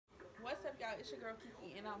y'all, it's your girl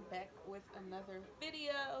Kiki and I'm back with another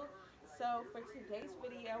video. So for today's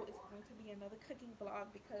video, it's going to be another cooking vlog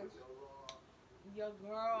because your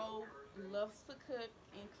girl loves to cook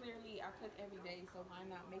and clearly I cook every day, so why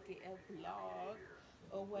not make it a vlog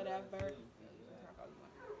or whatever.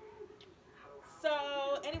 So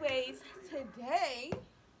anyways, today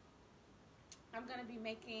I'm going to be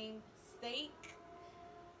making steak,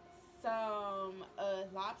 some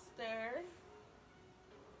lobster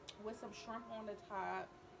with some shrimp on the top.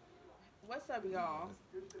 What's up, y'all?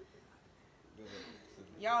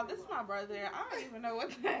 Y'all, this is my brother. I don't even know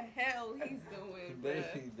what the hell he's doing.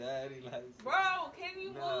 Baby daddy, like. Bro, can you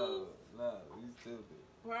move? No, you stupid.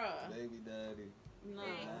 Bruh. Baby daddy. No.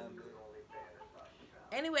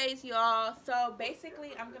 Anyways, y'all, so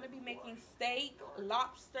basically I'm going to be making steak,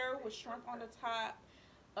 lobster with shrimp on the top,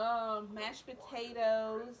 mashed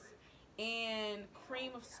potatoes, and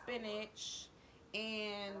cream of spinach,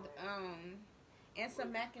 and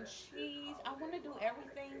some mac and cheese. I want to do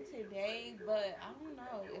everything today, but I don't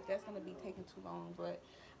know if that's going to be taking too long, but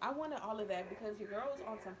I wanted all of that because your girl's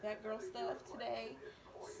on some fat girl stuff today,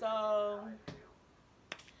 so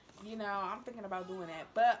you know, I'm thinking about doing that.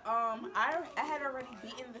 But I had already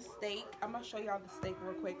beaten the steak. I'm gonna show y'all the steak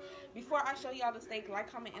real quick. Before I show y'all the steak,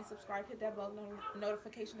 like, comment, and subscribe. Hit that bell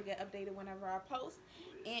notification to get updated whenever I post.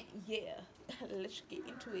 And yeah, let's get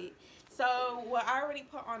into it. So what I already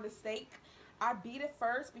put on the steak, I beat it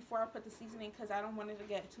first before I put the seasoning because I don't want it to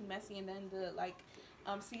get too messy and then the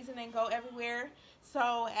seasoning go everywhere.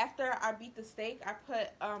 So after I beat the steak, I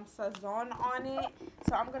put sazon on it.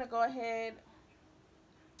 So I'm gonna go ahead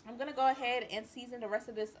and season the rest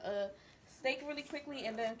of this steak really quickly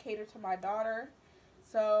and then cater to my daughter.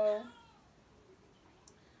 So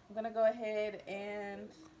I'm going to go ahead and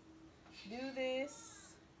do this.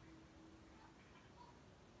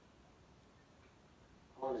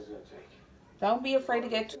 How long is it going to take? Don't be afraid to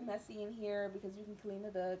get too messy in here because you can clean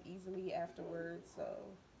it up easily afterwards.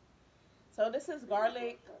 So this is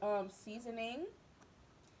garlic seasoning.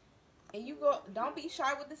 And don't be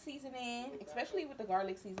shy with the seasoning, especially with the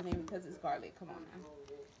garlic seasoning because it's garlic. Come on now.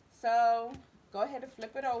 So go ahead and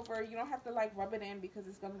flip it over. You don't have to rub it in because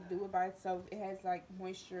it's going to do it by itself. It has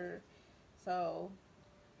moisture. So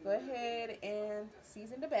go ahead and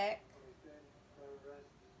season the back.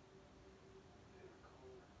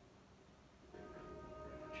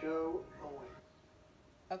 Joe.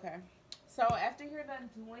 Okay. So after you're done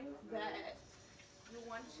doing that, you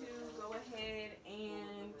want to go ahead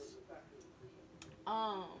and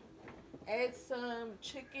add some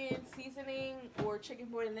chicken seasoning or chicken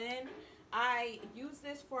bouillon. I use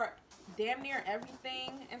this for damn near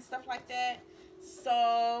everything and stuff like that.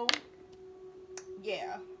 So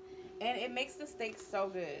yeah, and it makes the steak so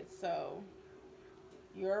good. So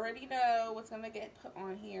you already know what's gonna get put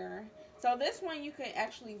on here. So this one you could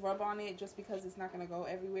actually rub on it just because it's not gonna go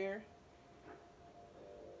everywhere.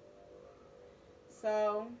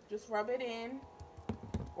 So just rub it in,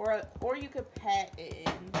 or you could pat it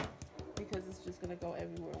in because it's just gonna go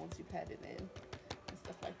everywhere once you pat it in and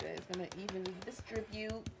stuff like that. It's gonna evenly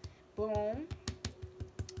distribute. Boom.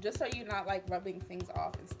 Just so you're not rubbing things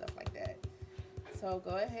off and stuff like that. So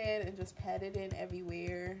go ahead and just pat it in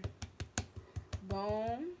everywhere.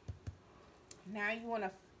 Boom. Now you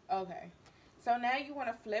wanna So now you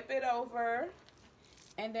wanna flip it over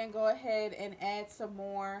and then go ahead and add some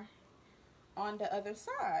more on the other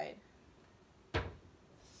side.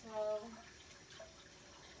 So,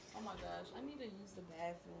 oh my gosh, I need to use the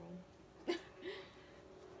bathroom.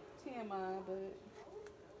 TMI, but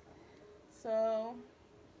so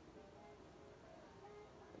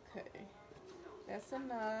okay, that's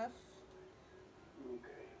enough.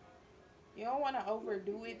 Okay. You don't want to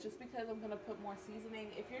overdo it just because I'm gonna put more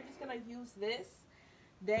seasoning. If you're just gonna use this,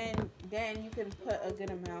 then you can put a good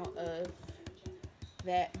amount of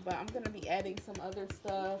that, but I'm gonna be adding some other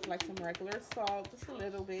stuff like some regular salt, just a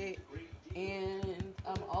little bit, and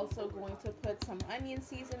I'm also going to put some onion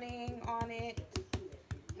seasoning on it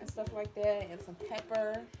and stuff like that, and some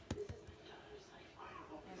pepper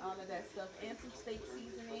and all of that stuff, and some steak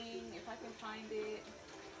seasoning if I can find it.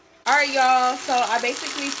 Alright, y'all, so I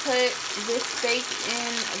basically put this steak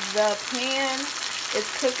in the pan. It's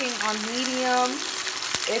cooking on medium.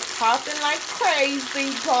 It's popping like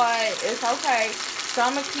crazy, but it's okay. So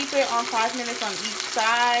I'm going to keep it on 5 minutes on each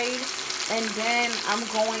side. And then I'm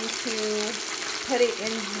going to put it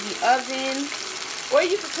in the oven. Or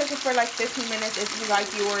you can cook it for 15 minutes if you like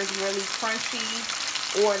yours really crunchy.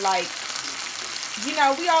 Or you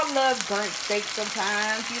know, we all love burnt steak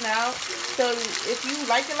sometimes, you know. So if you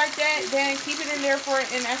like it like that, then keep it in there for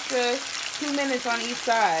an extra 2 minutes on each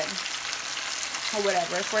side. or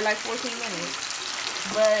whatever for like 14 minutes.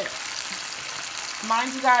 But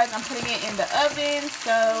mind you guys, I'm putting it in the oven,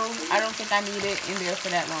 so I don't think I need it in there for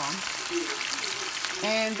that long.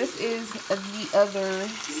 And this is the other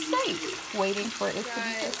steak, waiting for it to be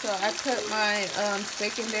cooked. So I put my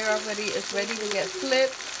steak in there already. It's ready to get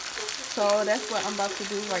flipped. So that's what I'm about to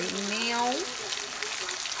do right now.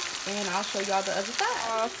 And I'll show y'all the other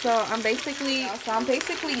side. So I'm basically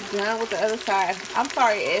done with the other side. I'm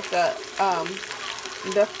sorry if the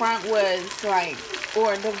front was like,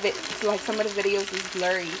 or like some of the videos is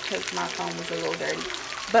blurry because my phone was a little dirty.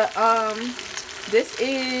 But this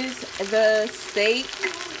is the steak.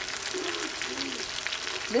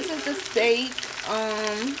 This is the steak.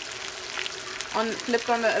 Flipped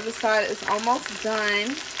on the other side. It's almost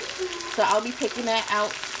done. So I'll be taking that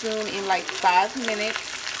out soon in like 5 minutes.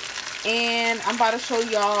 And I'm about to show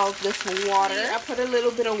y'all this water. I put a little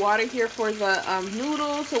bit of water here for the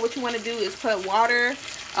noodles. So what you want to do is put water.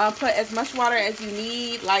 Put as much water as you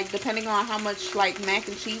need, like depending on how much like mac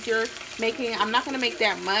and cheese you're making. I'm not going to make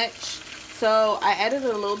that much. So I added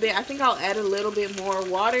a little bit. I think I'll add a little bit more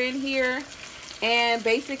water in here. And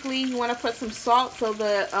basically you want to put some salt so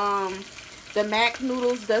the mac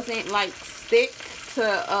noodles doesn't like stick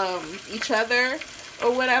to each other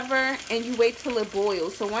or whatever, and you wait till it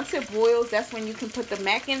boils. So once it boils, that's when you can put the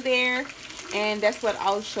mac in there, and that's what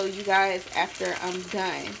I'll show you guys after I'm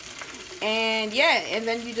done. And yeah, and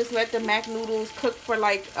then you just let the mac noodles cook for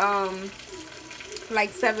like 7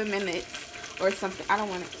 minutes or something. I don't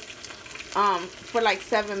want it for like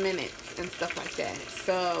 7 minutes and stuff like that.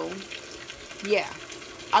 So yeah,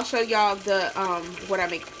 I'll show y'all the what I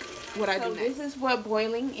do next. This is what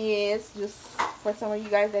boiling is, just for some of you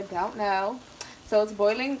guys that don't know. So it's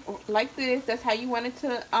boiling like this. That's how you want it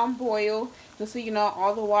to boil, just so you know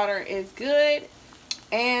all the water is good.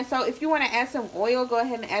 And so if you want to add some oil, go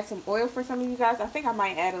ahead and add some oil for some of you guys. I think I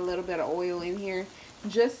might add a little bit of oil in here,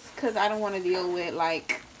 just because I don't want to deal with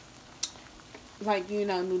like you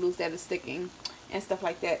know, noodles that are sticking and stuff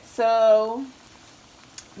like that. So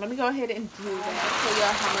let me go ahead and do that. I'll show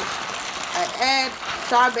y'all how much I add.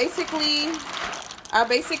 So I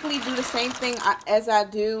basically do the same thing as I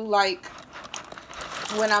do like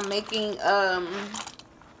when I'm making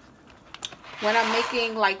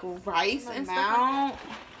like rice and stuff like that.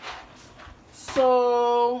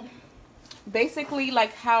 So basically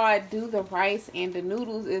like how I do the rice and the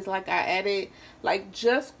noodles is like I add it like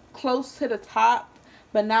just close to the top,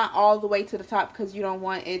 but not all the way to the top, because you don't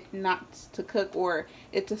want it not to cook or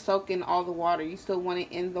it to soak in all the water. You still want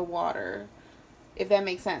it in the water, if that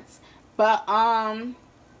makes sense. But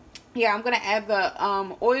yeah, I'm gonna add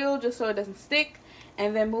the oil just so it doesn't stick,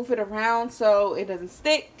 and then move it around so it doesn't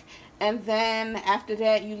stick. And then after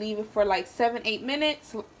that, you leave it for like 7-8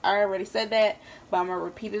 minutes. I already said that, but I'm gonna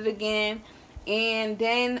repeat it again. And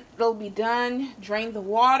then it'll be done. Drain the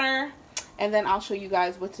water, and then I'll show you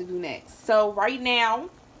guys what to do next. So right now,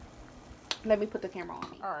 let me put the camera on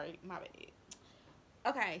me. All right, my bad.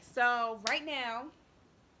 Okay, so right now,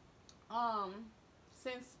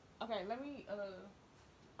 let me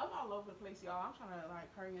I'm all over the place, y'all. I'm trying to like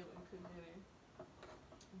hurry up and cook dinner.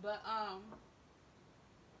 But alright,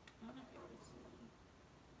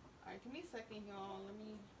 give me a second, y'all. Let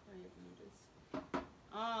me hurry up and do this.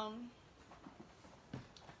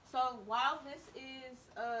 So while this is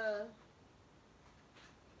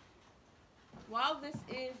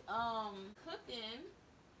cooking,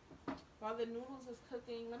 while the noodles is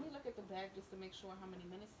cooking, let me look at the bag just to make sure how many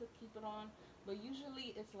minutes to keep it on. But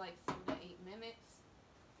usually it's like 7 to 8 minutes.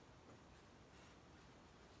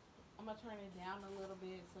 I'm gonna turn it down a little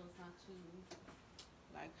bit so it's not too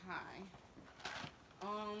like high.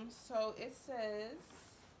 So it says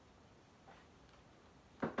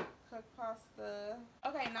cook pasta.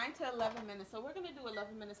 Okay, 9 to 11 minutes. So we're gonna do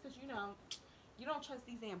 11 minutes because you know you don't trust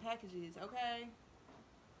these damn packages, okay?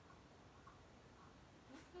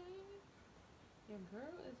 Okay. Your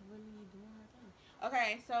girl is really doing her thing.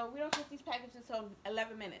 Okay, so we don't trust these packages, so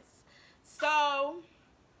 11 minutes. So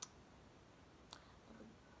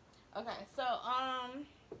okay, so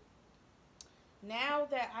now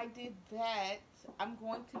that I did that, I'm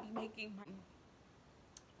going to be making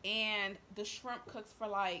and the shrimp cooks for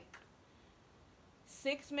like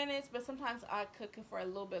 6 minutes, but sometimes I cook it for a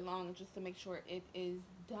little bit longer just to make sure it is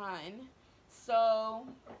done. So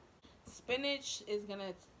spinach is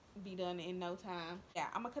gonna be done in no time. Yeah,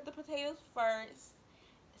 I'm gonna cut the potatoes first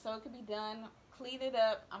so it can be done. Clean it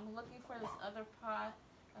up. I'm looking for this other pot.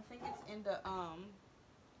 I think it's in the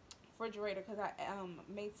refrigerator because I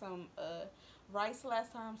made some rice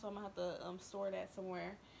last time, so I'm gonna have to store that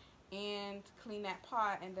somewhere and clean that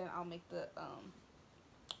pot, and then I'll make the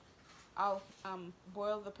I'll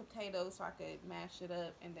boil the potatoes so I could mash it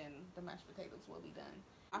up, and then the mashed potatoes will be done.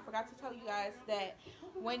 I forgot to tell you guys that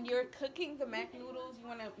when you're cooking the mac noodles, you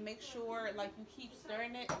want to make sure like you keep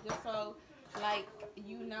stirring it just so like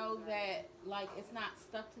you know that like it's not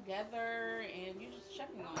stuck together, and you're just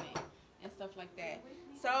checking on it and stuff like that.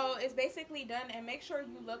 So it's basically done, and make sure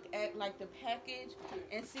you look at like the package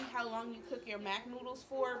and see how long you cook your mac noodles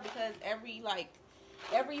for, because every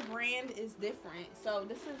brand is different. So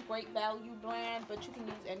this is Great Value brand, but you can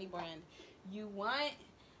use any brand you want.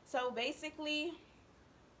 So basically,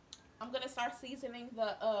 I'm gonna start seasoning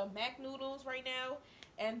the mac noodles right now,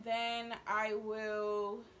 and then I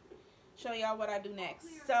will show y'all what I do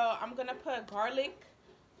next. So I'm gonna put garlic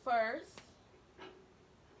first.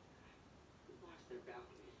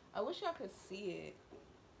 I wish y'all could see it.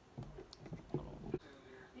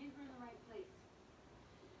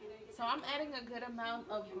 So I'm adding a good amount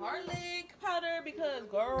of garlic powder because,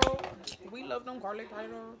 girl, we love them garlic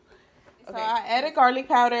powder. Okay. So I added garlic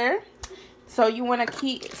powder. So you want to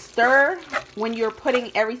keep stir when you're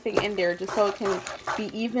putting everything in there, just so it can be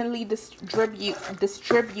evenly distributed.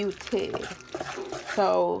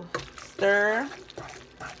 So stir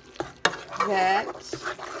that.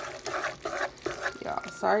 Y'all,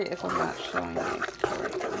 sorry if I'm not showing it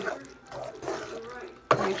correctly.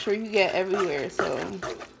 Make sure you get everywhere. So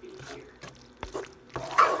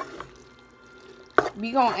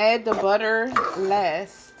we gonna add the butter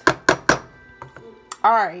last.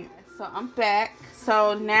 Alright, so I'm back.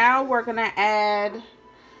 So now we're gonna add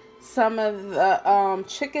some of the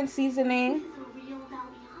chicken seasoning.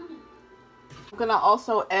 I'm gonna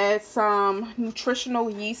also add some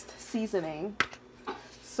nutritional yeast seasoning.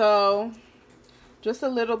 So just a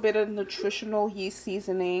little bit of nutritional yeast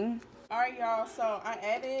seasoning. Alright, y'all, so I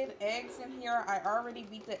added eggs in here. I already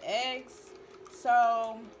beat the eggs.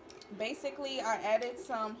 So basically I added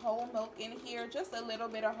some whole milk in here, just a little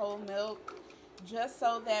bit of whole milk, just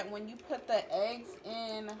so that when you put the eggs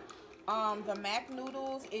in the mac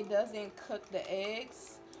noodles, it doesn't cook the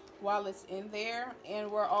eggs while it's in there.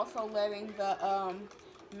 And we're also letting the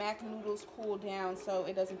mac noodles cool down so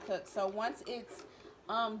it doesn't cook. So once it's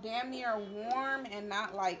damn near warm and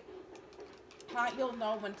not like hot, you'll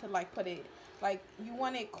know when to like put it, like you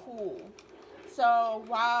want it cool. So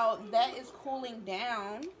while that is cooling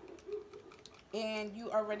down and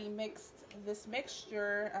you already mixed this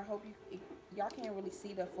mixture, I hope y'all can't really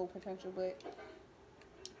see the full potential, but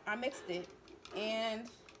I mixed it. And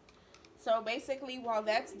so basically while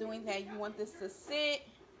that's doing that, you want this to sit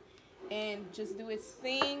and just do its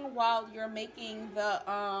thing while you're making the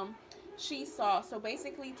cheese sauce. So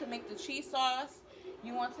basically, to make the cheese sauce,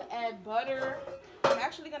 you want to add butter. I'm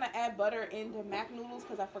actually going to add butter in the mac noodles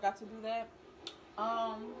because I forgot to do that.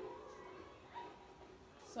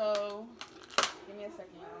 So give me a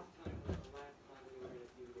second, y'all.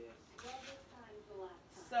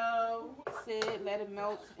 So sit, let it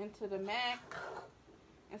melt into the mac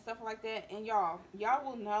and stuff like that. And y'all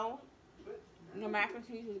will know the mac and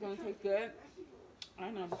cheese is gonna taste good. I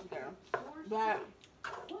know this is good, but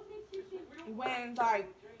when like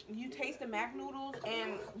you taste the mac noodles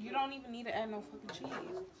and you don't even need to add no fucking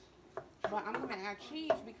cheese. But I'm gonna add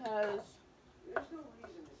cheese because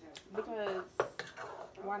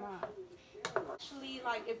why not? Actually,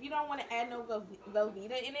 like if you don't want to add no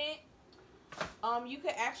Velveeta in it, you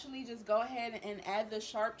could actually just go ahead and add the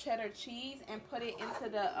sharp cheddar cheese and put it into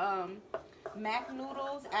the mac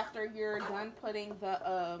noodles after you're done putting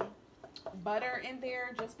the butter in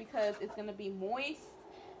there, just because it's gonna be moist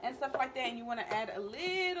and stuff like that. And you want to add a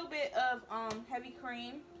little bit of heavy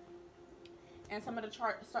cream and some of the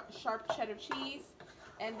sharp cheddar cheese,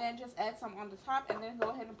 and then just add some on the top, and then go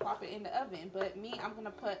ahead and pop it in the oven. But me, I'm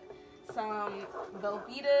gonna put some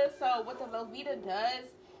Velveeta. So what the Velveeta does,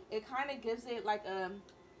 it kind of gives it like a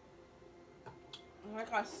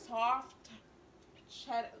soft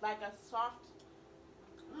cheddar, like a soft,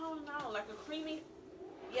 I don't know, like a creamy,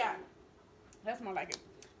 yeah, that's more like it,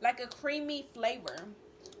 like a creamy flavor.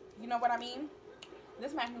 You know what I mean?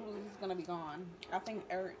 This mac noodles is gonna be gone. I think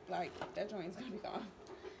Eric, like, that joint's gonna be gone.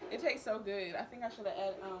 It tastes so good. I think I should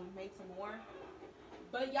have made some more.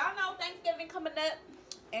 But y'all know Thanksgiving coming up,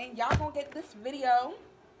 and y'all gonna get this video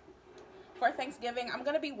for Thanksgiving. I'm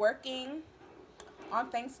gonna be working on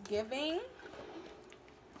Thanksgiving,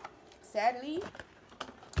 sadly.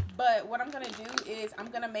 But what I'm gonna do is I'm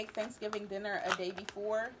gonna make Thanksgiving dinner a day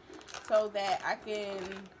before, so that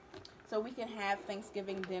we can have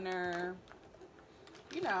Thanksgiving dinner,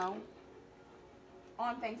 you know,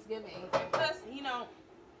 on Thanksgiving. Plus, you know,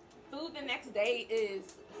 food the next day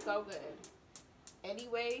is so good.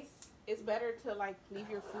 Anyways, it's better to like leave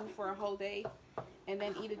your food for a whole day and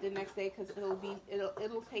then eat it the next day because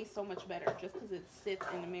it'll taste so much better just because it sits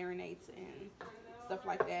and marinates and stuff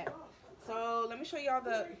like that. So let me show y'all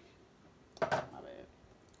the. My bad.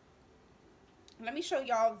 Let me show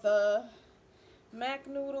y'all the mac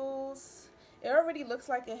noodles. It already looks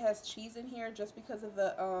like it has cheese in here just because of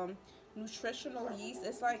the nutritional yeast.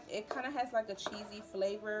 It's like it kind of has like a cheesy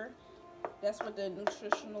flavor. That's what the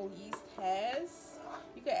nutritional yeast has.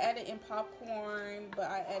 You can add it in popcorn, but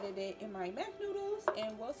I added it in my mac noodles,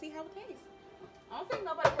 and we'll see how it tastes. I don't think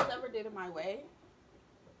nobody has ever did it my way,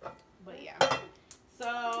 but yeah.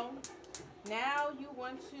 So now you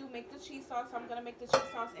want to make the cheese sauce. I'm gonna make the cheese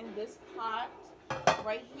sauce in this pot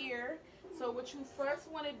right here. So what you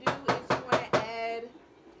first want to do is you want to add.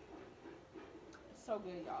 It's so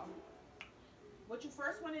good, y'all. What you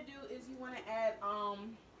first want to do is you want to add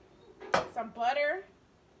some butter,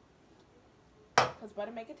 because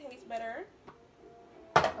butter make it taste better.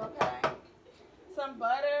 Okay. Some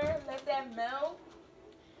butter, let that melt,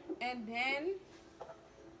 and then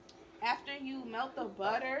after you melt the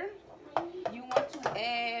butter, you want to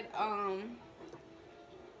add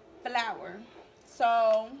flour.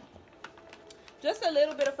 So just a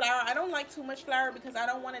little bit of flour. I don't like too much flour because I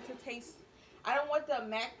don't want it to taste. I don't want the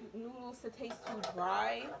mac noodles to taste too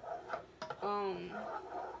dry.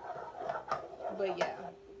 But yeah.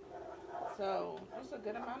 So just a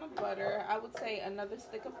good amount of butter. I would say another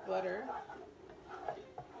stick of butter.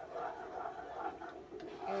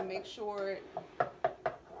 And make sure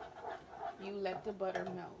you let the butter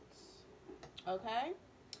melt. Okay?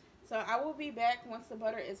 So I will be back once the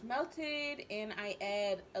butter is melted and I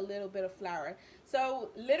add a little bit of flour.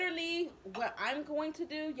 So literally what I'm going to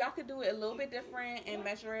do, y'all could do it a little bit different and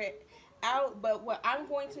measure it out. But what I'm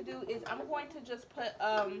going to do is I'm going to just put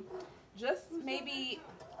just maybe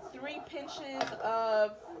 3 pinches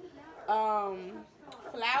of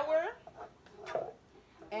flour,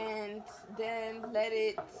 and then let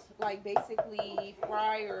it like basically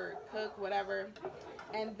fry or cook, whatever.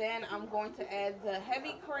 And then I'm going to add the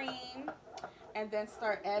heavy cream and then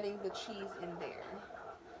start adding the cheese in there.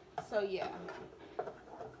 So yeah.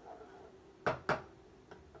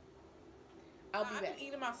 I'll be back. I'm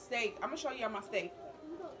eating my steak. I'm gonna show y'all my steak.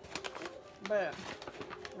 But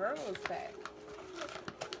where was that?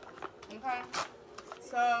 Okay.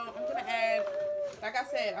 So I'm gonna add, like I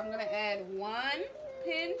said, I'm gonna add 1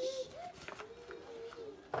 pinch,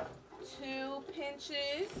 2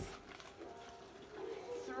 pinches,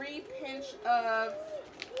 3 pinch of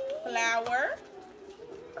flour.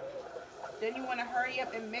 Then you want to hurry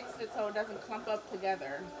up and mix it so it doesn't clump up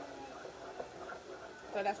together.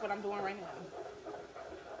 So that's what I'm doing right now.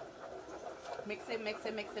 Mix it, mix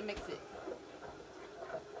it, mix it, mix it.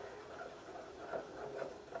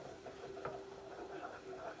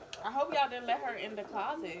 I hope y'all didn't let her in the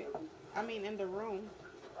closet. I mean in the room.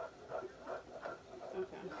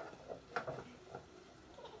 Okay.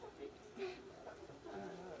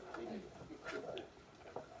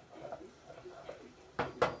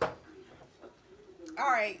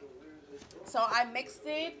 Alright, so I mixed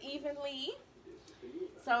it evenly,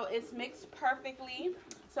 so it's mixed perfectly.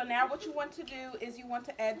 So now what you want to do is you want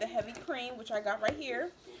to add the heavy cream, which I got right here.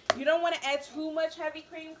 You don't want to add too much heavy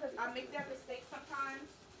cream because I make that mistake sometimes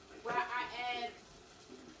where I add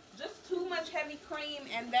just too much heavy cream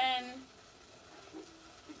and then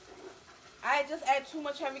I just add too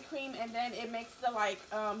much heavy cream and then it makes the like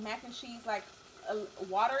mac and cheese like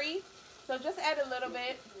watery. So just add a little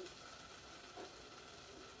bit.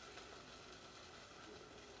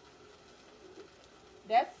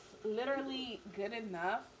 That's literally good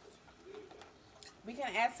enough. We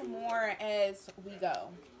can add some more as we go.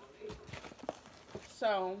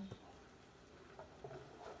 So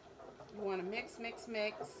you want to mix, mix,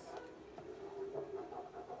 mix.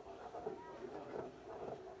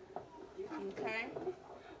 Okay.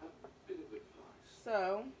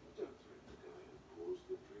 So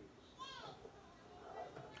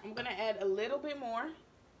I'm going to add a little bit more.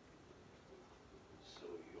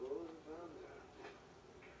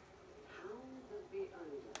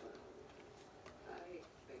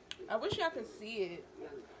 I wish y'all could see it.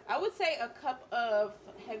 I would say a cup of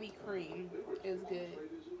heavy cream is good.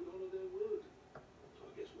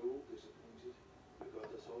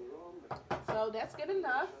 So that's good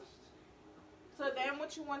enough. So then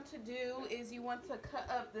what you want to do is you want to cut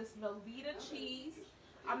up this Velveeta cheese.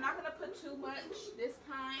 I'm not going to put too much this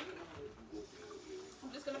time.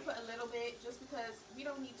 I'm just going to put a little bit just because we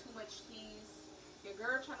don't need too much cheese. Your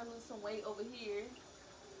girl trying to lose some weight over here.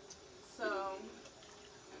 So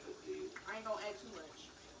I ain't gonna add too much.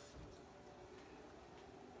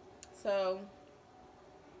 So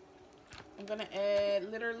I'm gonna add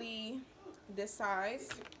literally this size,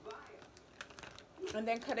 and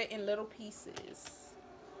then cut it in little pieces.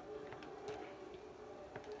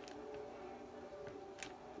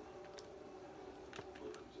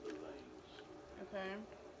 Okay,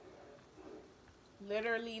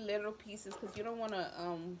 literally little pieces, because you don't want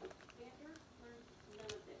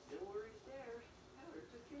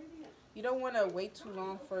to wait too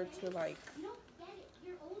long for it to like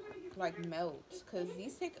melt, because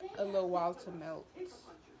these take a little while to melt.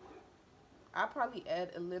 I'll probably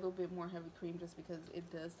add a little bit more heavy cream just because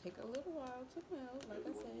it does take a little while to melt, like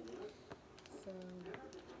I said. So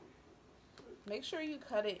make sure you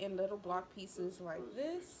cut it in little block pieces like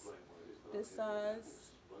this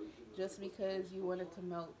size, just because you want it to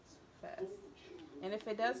melt fast. And if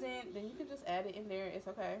it doesn't, then you can just add it in there. It's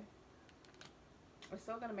okay. It's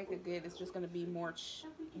still gonna make it good. It's just gonna be more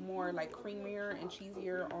like creamier and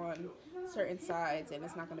cheesier on certain sides, and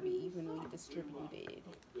it's not gonna be evenly distributed.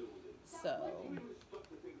 So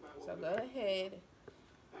go ahead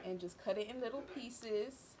and just cut it in little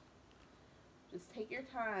pieces. Just take your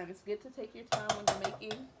time. It's good to take your time when you're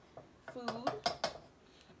making food,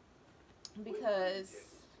 because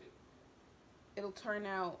it'll turn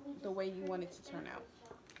out the way you want it to turn out.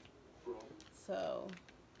 So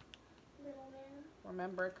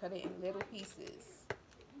remember, cut it in little pieces.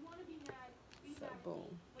 So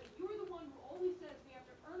boom.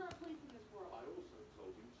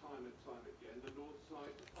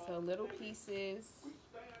 So little pieces.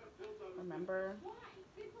 Remember,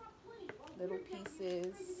 little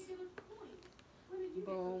pieces.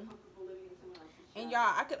 Boom. And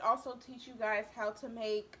y'all, I could also teach you guys how to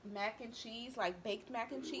make mac and cheese, like baked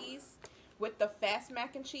mac and cheese, with the fast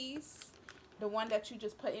mac and cheese, the one that you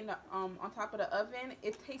just put in the on top of the oven.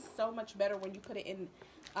 It tastes so much better when you put it in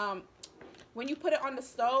when you put it on the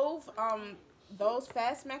stove. Those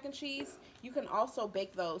fast mac and cheese, you can also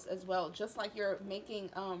bake those as well, just like you're making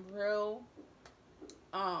real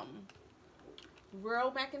mac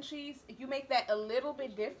and cheese. You make that a little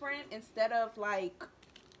bit different. Instead of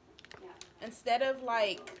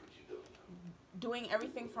like doing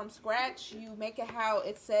everything from scratch, you make it how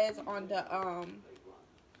it says on the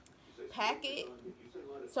packet.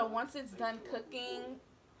 So once it's done cooking,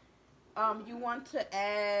 you want to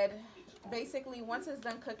add, basically once it's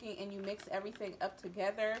done cooking and you mix everything up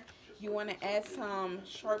together, you want to add some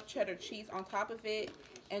sharp cheddar cheese on top of it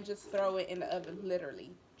and just throw it in the oven,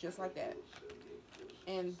 literally just like that,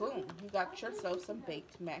 and boom, you got yourself some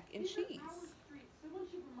baked mac and cheese.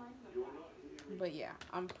 But yeah,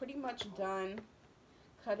 I'm pretty much done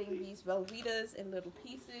cutting these Velveetas in little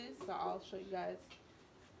pieces, so I'll show you guys.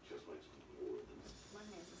 My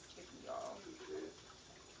hands are sticky, y'all.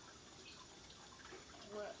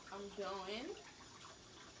 What I'm doing,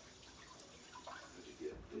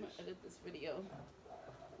 I'm gonna edit this video a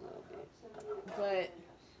little bit, but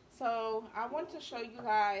so I want to show you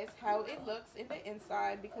guys how it looks in the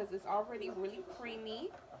inside, because it's already really creamy.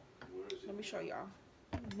 Let me show y'all.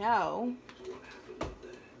 Know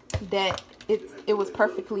that it was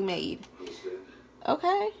perfectly made.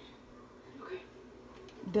 Okay,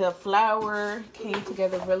 the flour came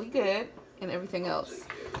together really good and everything else.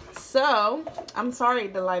 So I'm sorry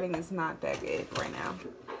the lighting is not that good right now.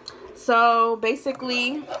 So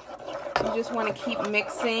basically, you just want to keep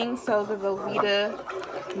mixing so the Velveeta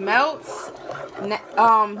melts.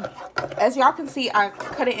 As y'all can see, I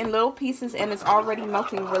cut it in little pieces and it's already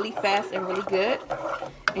melting really fast and really good.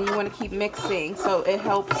 And you want to keep mixing so it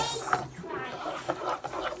helps,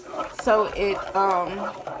 so it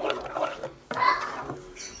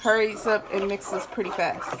hurries up and mixes pretty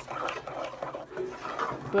fast.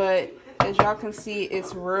 But as y'all can see,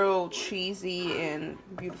 it's real cheesy and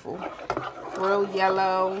beautiful, real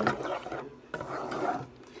yellow.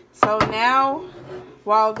 So now,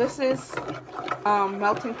 while this is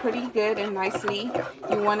melting pretty good and nicely,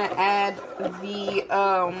 you want to add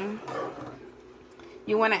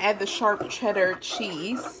the sharp cheddar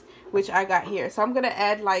cheese, which I got here. So I'm gonna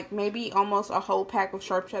add like maybe almost a whole pack of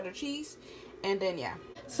sharp cheddar cheese, and then yeah.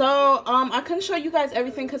 So I couldn't show you guys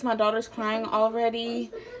everything because my daughter's crying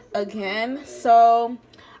already again. So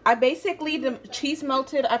I basically, the cheese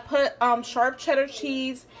melted. I put sharp cheddar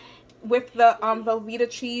cheese with the Velveeta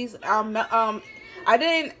cheese. I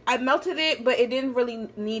melted it, but it didn't really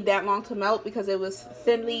need that long to melt because it was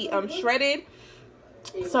thinly shredded.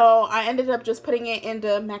 So I ended up just putting it in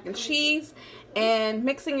the mac and cheese and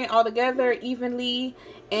mixing it all together evenly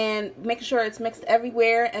and making sure it's mixed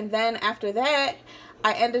everywhere. And then after that,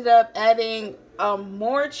 I ended up adding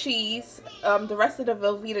more cheese, the rest of the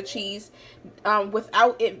Velveeta cheese,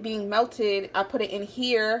 without it being melted. I put it in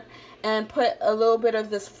here and put a little bit of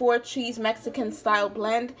this 4-cheese Mexican style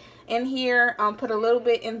blend in here. Put a little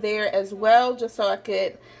bit in there as well, just so I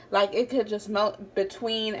could, like, it could just melt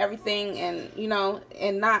between everything, and you know,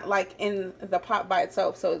 and not like in the pot by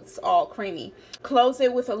itself, so it's all creamy. Close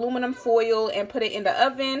it with aluminum foil and put it in the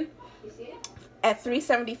oven at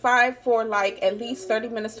 375 for like at least 30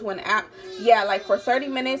 minutes to an hour. Yeah, like for 30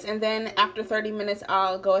 minutes, and then after 30 minutes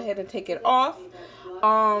I'll go ahead and take it off.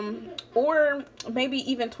 Or maybe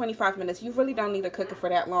even 25 minutes. You really don't need to cook it for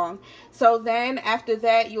that long. So then after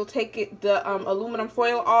that, you'll take it, the aluminum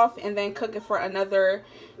foil off, and then cook it for another,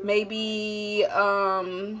 maybe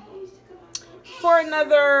for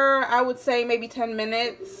another, I would say maybe 10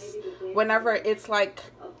 minutes, whenever it's like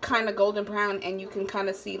kind of golden brown and you can kind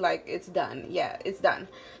of see like it's done. Yeah, it's done.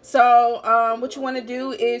 So what you want to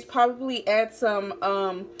do is probably add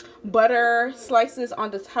some butter slices on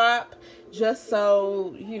the top, just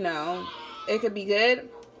so you know it could be good,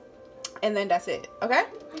 and then that's it. Okay,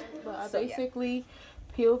 but I basically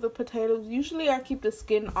peel the potatoes. Usually I keep the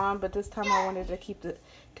skin on, but this time I wanted to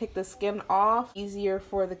take the skin off, easier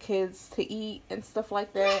for the kids to eat and stuff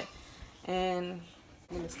like that, and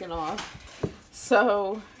get the skin off.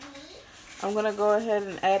 So I'm gonna go ahead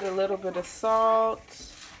and add a little bit of salt.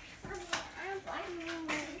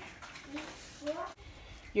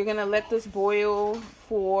 You're gonna let this boil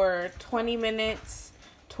for 20 minutes,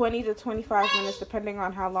 20 to 25 minutes, depending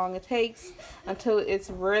on how long it takes, until it's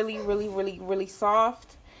really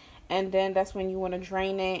soft. And then that's when you want to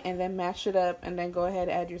drain it and then mash it up, and then go ahead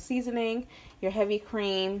and add your seasoning, your heavy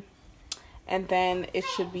cream, and then it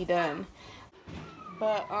should be done.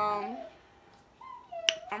 But I'm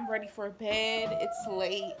ready for bed. It's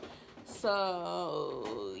late,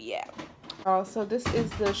 so yeah. So this is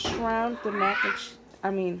the shrimp, the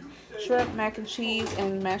shrimp, mac and cheese,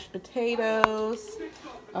 and mashed potatoes.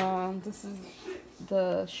 This is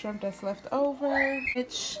the shrimp that's left over.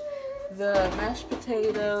 It's the mashed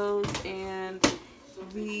potatoes and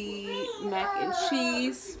the mac and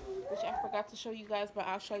cheese, which I forgot to show you guys, but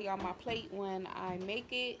I'll show you on my plate when I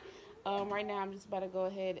make it. Right now I'm just about to go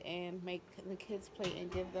ahead and make the kids' plate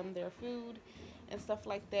and give them their food and stuff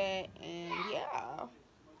like that, and yeah.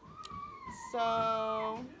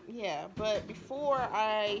 So yeah, but before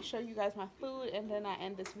I show you guys my food and then I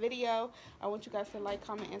end this video, I want you guys to like,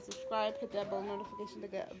 comment, and subscribe. Hit that bell notification to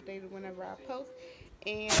get updated whenever I post.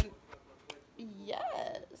 And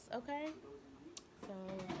yes, okay. So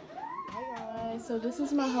hi guys. So this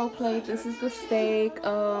is my whole plate. This is the steak.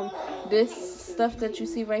 This stuff that you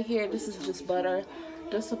see right here, this is just butter,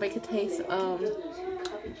 just to make it taste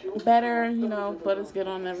better. You know, butter's good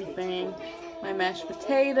on everything. My mashed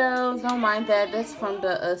potatoes, don't mind that, that's from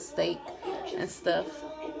the steak and stuff.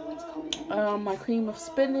 My cream of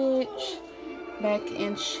spinach, mac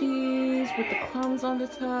and cheese with the crumbs on the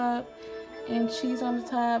top, and cheese on the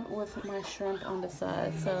top with my shrimp on the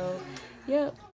side. So, yep.